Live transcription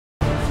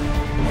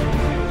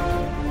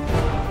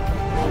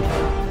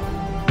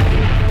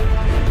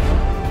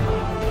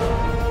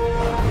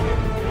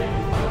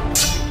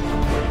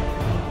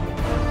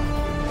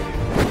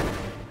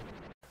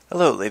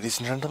Hello, ladies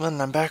and gentlemen.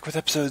 I'm back with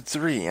episode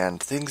 3,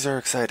 and things are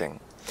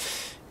exciting.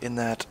 In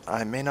that,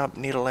 I may not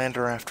need a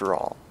lander after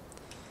all.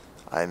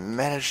 I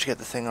managed to get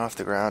the thing off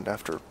the ground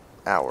after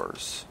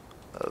hours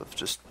of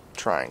just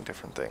trying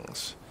different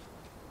things.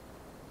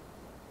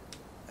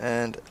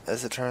 And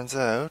as it turns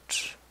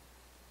out,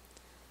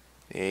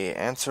 the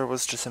answer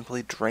was to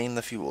simply drain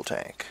the fuel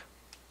tank.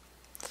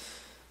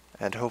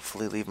 And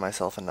hopefully leave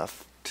myself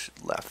enough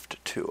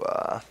left to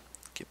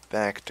get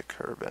back to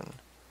Kerbin.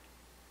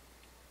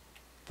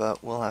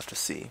 But we'll have to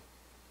see.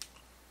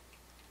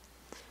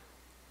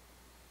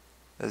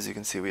 As you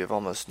can see, we have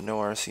almost no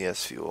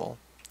RCS fuel,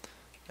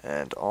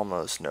 and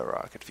almost no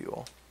rocket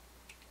fuel.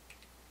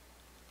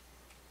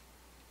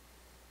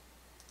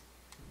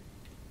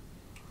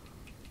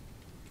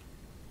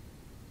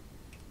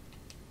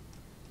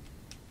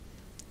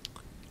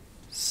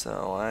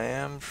 So I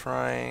am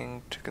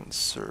trying to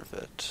conserve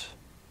it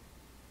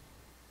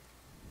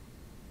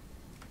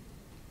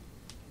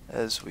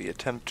as we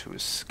attempt to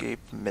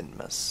escape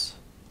Minmus.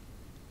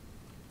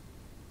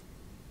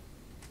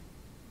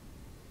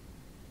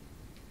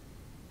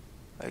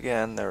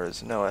 Again, there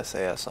is no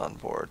SAS on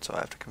board, so I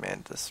have to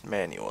command this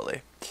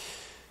manually.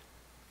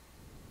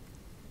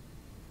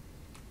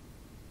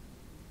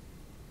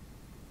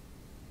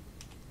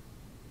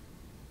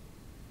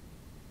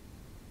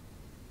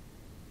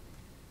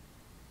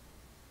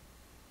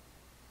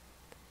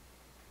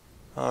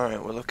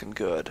 Alright, we're looking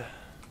good.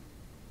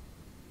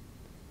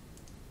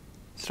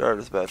 Started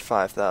with about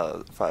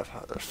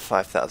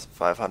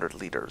 5,500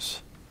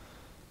 liters.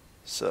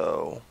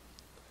 So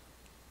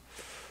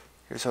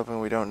here's hoping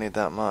we don't need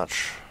that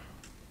much.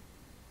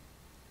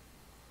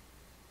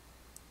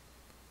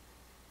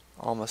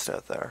 Almost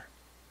out there.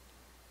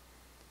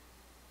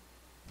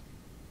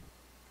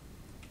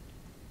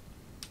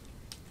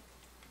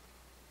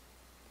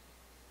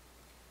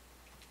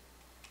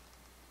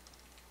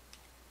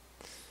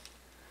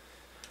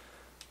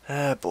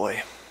 Ah,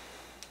 boy.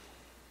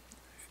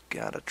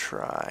 Gotta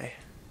try.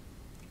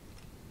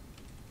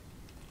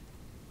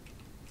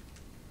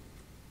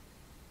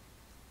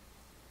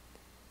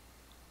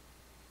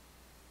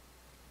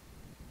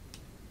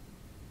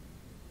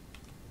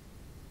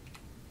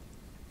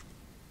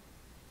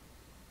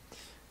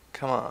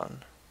 Come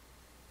on.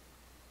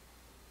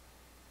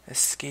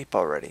 Escape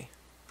already.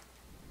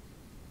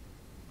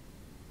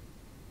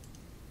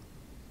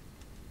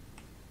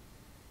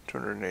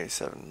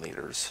 $287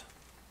 liters.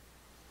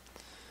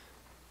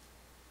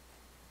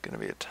 Gonna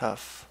be a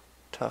tough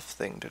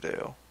thing to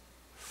do.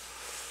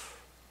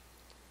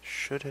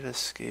 Should it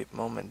escape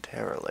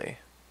momentarily?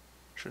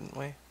 Shouldn't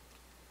we?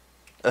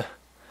 I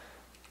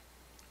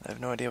have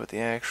no idea what the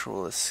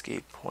actual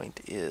escape point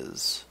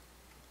is.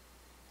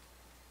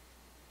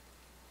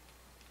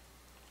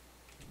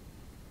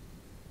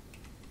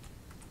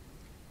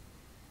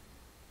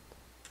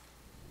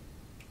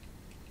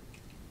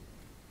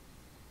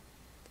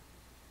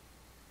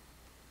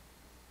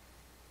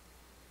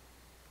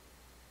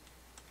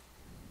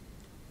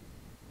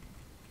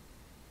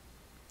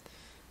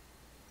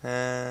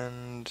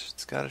 And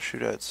it's gotta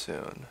shoot out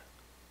soon.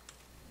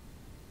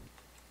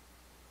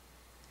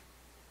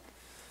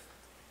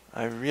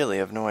 I really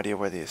have no idea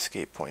where the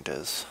escape point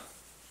is.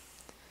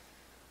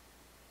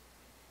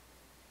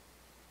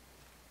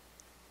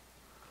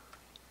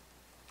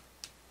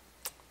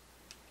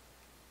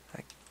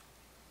 I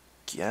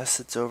guess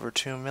it's over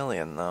 2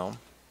 million though.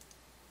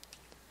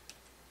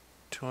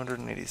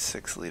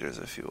 286 liters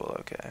of fuel,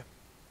 okay.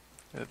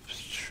 Oops,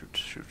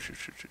 shoot.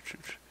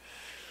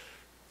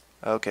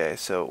 Okay,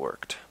 so it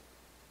worked.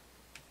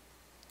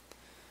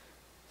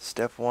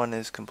 Step 1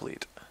 is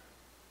complete.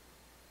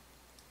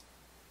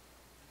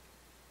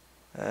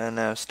 And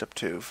now step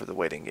 2 for the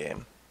waiting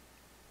game.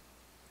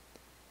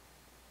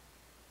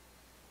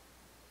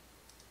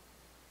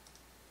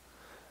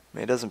 I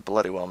mean, it doesn't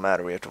bloody well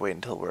matter. We have to wait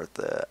until we're at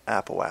the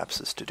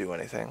apoapsis to do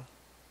anything.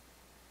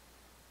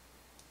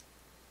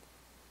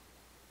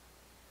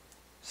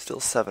 Still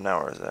 7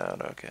 hours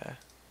out, okay.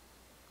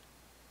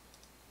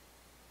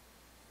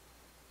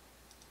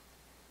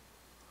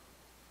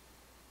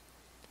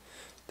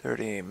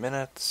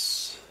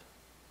 $38.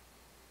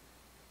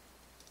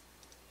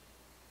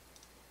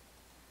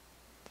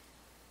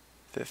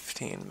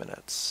 15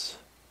 minutes.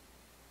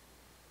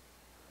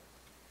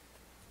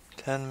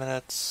 10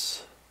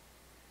 minutes.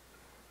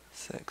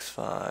 6,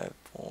 5,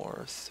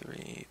 4,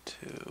 3,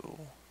 2.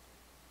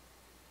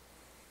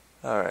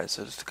 Alright,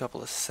 so just a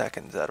couple of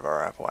seconds out of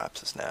our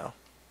apoapsis now.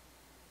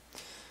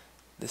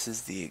 This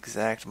is the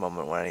exact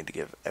moment when I need to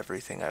give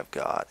everything I've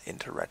got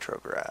into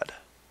retrograde.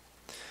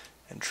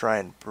 And try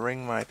and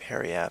bring my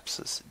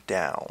periapsis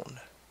down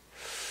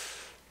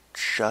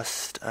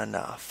just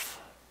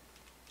enough.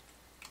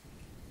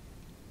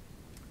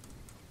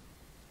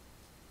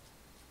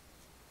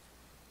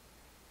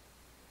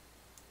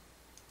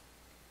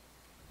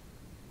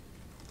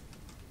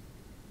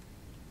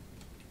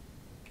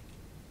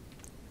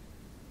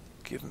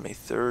 Give me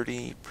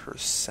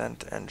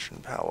 30% engine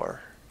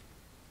power.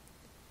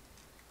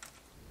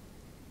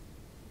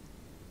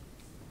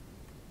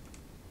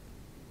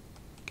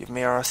 Give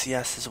me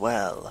RCS as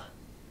well.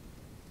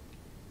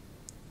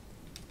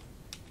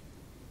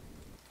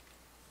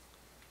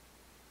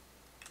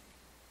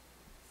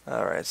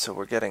 Alright, so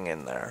we're getting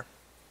in there.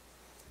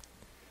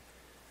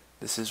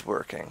 This is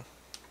working.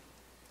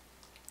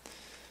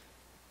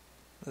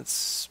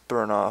 Let's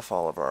burn off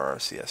all of our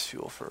RCS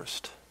fuel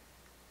first.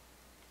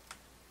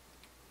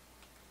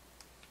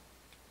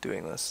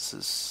 Doing this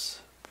is...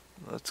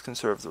 let's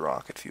conserve the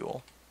rocket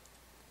fuel.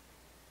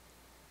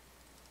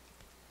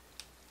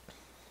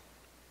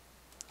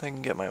 I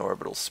can get my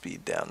orbital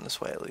speed down this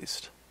way at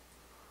least.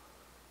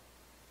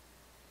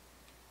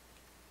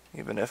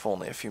 Even if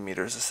only a few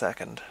meters a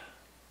second.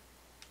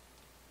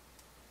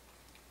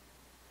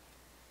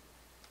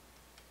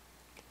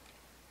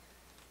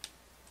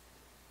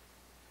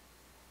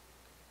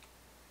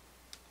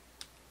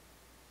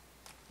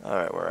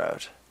 Alright, we're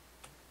out.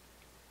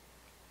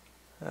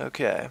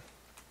 Okay.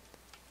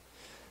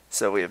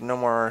 So we have no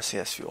more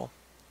RCS fuel.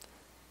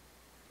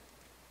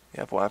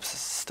 Yep, WAPS is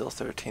still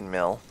 13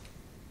 mil.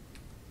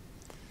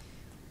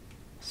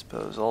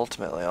 Suppose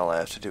ultimately all I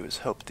have to do is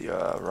hope the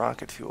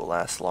rocket fuel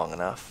lasts long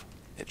enough.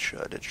 It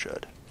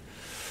should.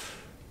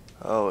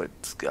 Oh,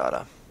 it's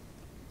gotta.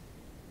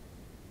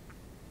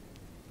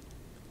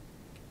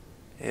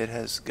 It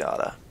has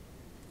gotta.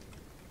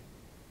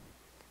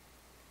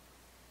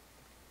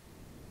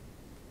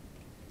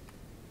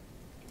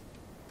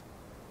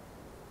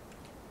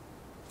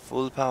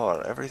 Full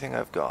power, everything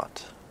I've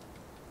got.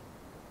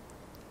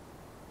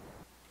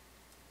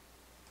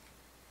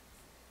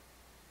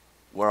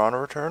 We're on a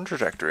return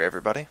trajectory,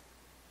 everybody.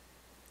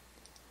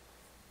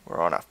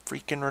 We're on a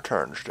freaking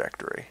return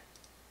trajectory.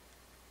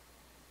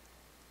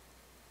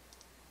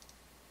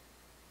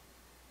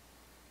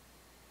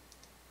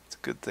 It's a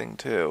good thing,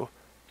 too.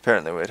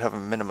 Apparently we'd have a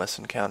Minimus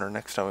encounter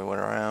next time we went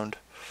around.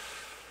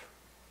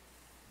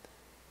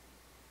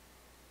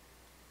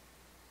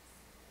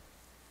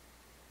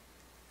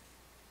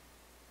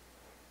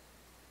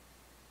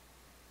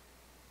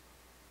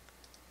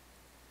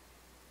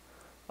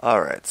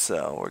 Alright,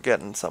 so we're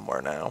getting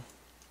somewhere now.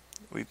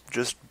 We've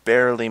just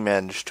barely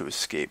managed to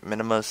escape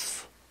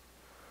Minimus.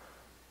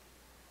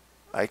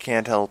 I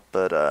can't help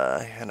but,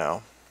 you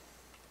know,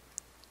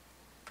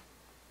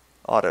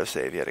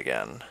 autosave yet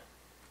again.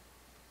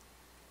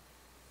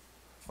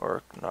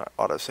 Or not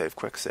autosave,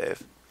 quick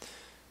save.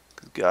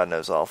 Because God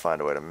knows I'll find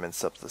a way to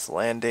mince up this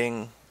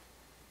landing.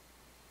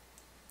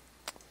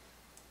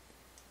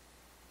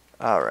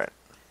 Alright.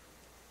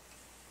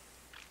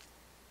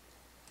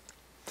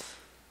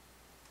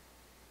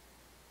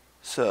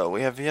 So,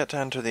 we have yet to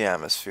enter the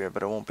atmosphere,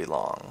 but it won't be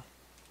long.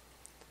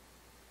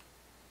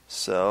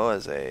 So,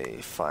 as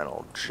a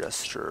final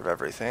gesture of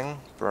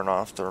everything, burn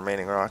off the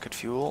remaining rocket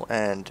fuel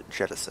and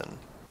jettison.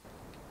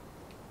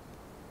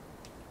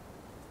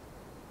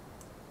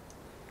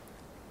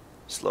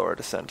 Slow our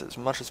descent as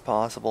much as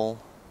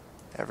possible.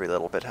 Every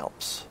little bit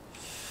helps.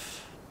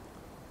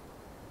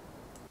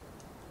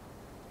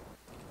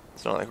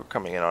 It's not like we're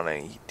coming in on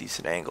a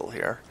decent angle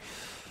here.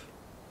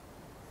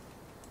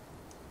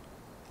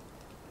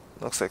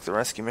 Looks like the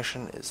rescue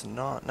mission is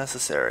not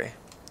necessary.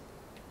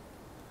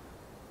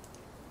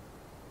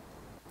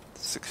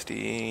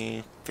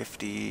 60,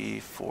 50,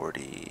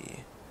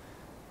 40,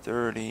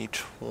 30,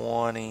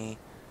 20,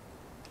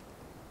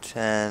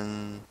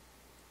 10.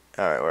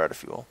 Alright, we're out of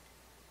fuel.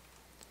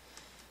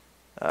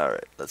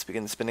 Alright, let's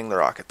begin spinning the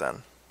rocket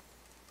then.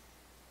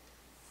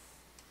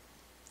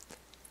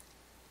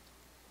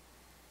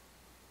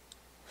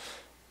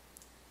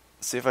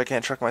 See if I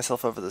can't truck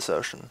myself over this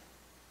ocean.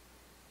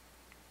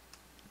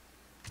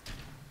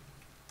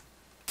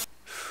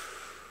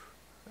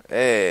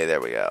 Hey, there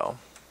we go.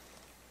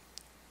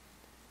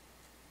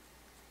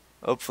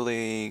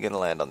 Hopefully gonna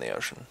land on the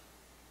ocean.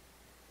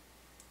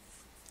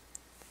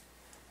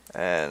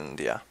 And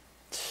yeah.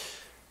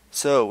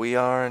 So we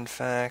are in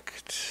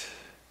fact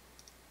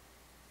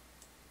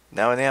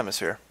now in the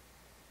atmosphere.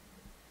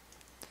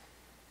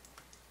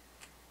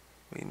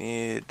 We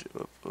need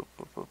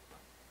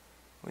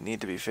we need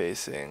to be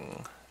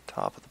facing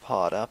top of the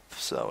pod up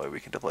so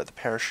we can deploy the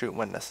parachute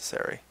when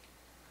necessary.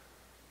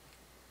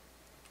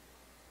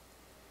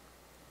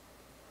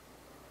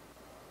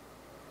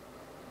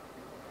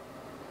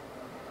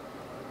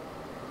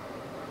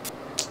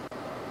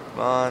 Come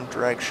on,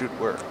 drag chute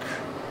work.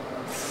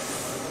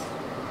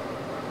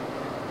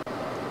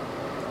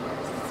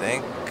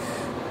 Thank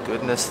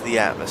goodness the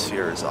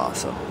atmosphere is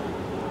awesome.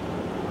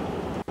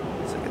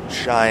 It's like a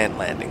giant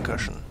landing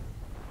cushion.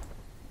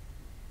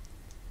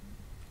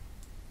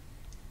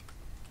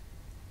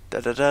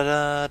 Da da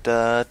da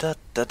da da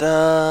da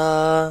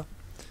da.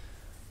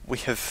 We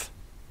have,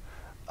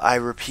 I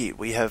repeat,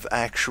 we have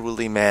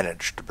actually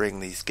managed to bring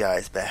these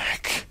guys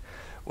back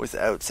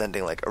without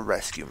sending like a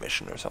rescue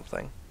mission or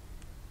something.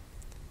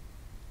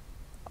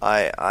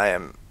 I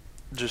am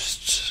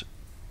just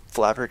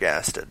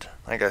flabbergasted.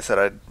 Like I said,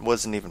 I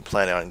wasn't even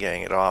planning on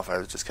getting it off. I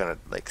was just kind of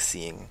like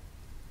seeing.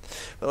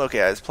 Well,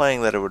 okay, I was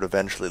planning that it would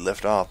eventually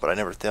lift off, but I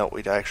never thought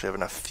we'd actually have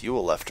enough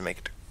fuel left to make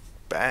it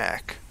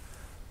back.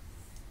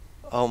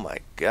 Oh my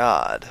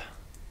God.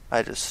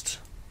 I just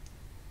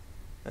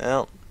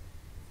Well,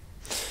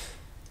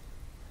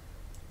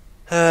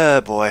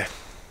 ah, boy.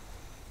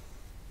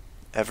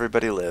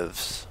 Everybody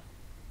lives.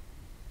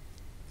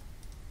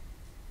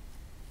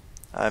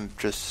 I'm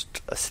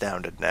just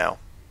astounded now.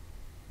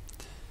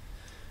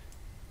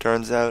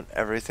 Turns out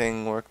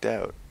everything worked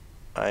out.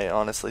 I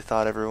honestly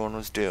thought everyone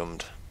was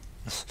doomed.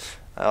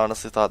 I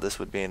honestly thought this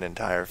would be an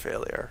entire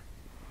failure.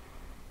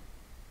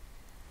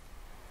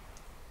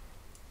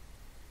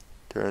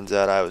 Turns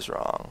out I was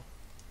wrong.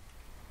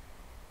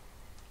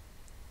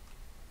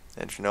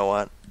 And you know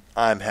what?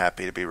 I'm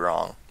happy to be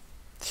wrong.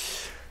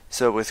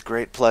 So with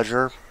great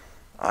pleasure,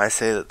 I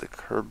say that the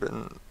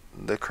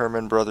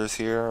Kerbin brothers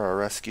here are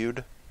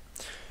rescued,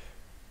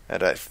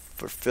 and I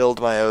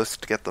fulfilled my oath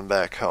to get them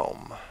back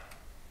home.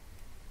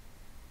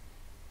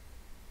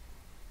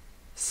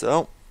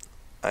 So,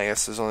 I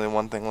guess there's only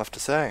one thing left to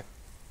say.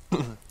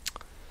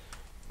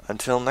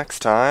 Until next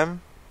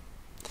time,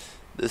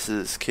 this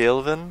is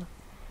Kerbin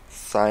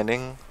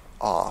signing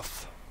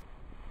off.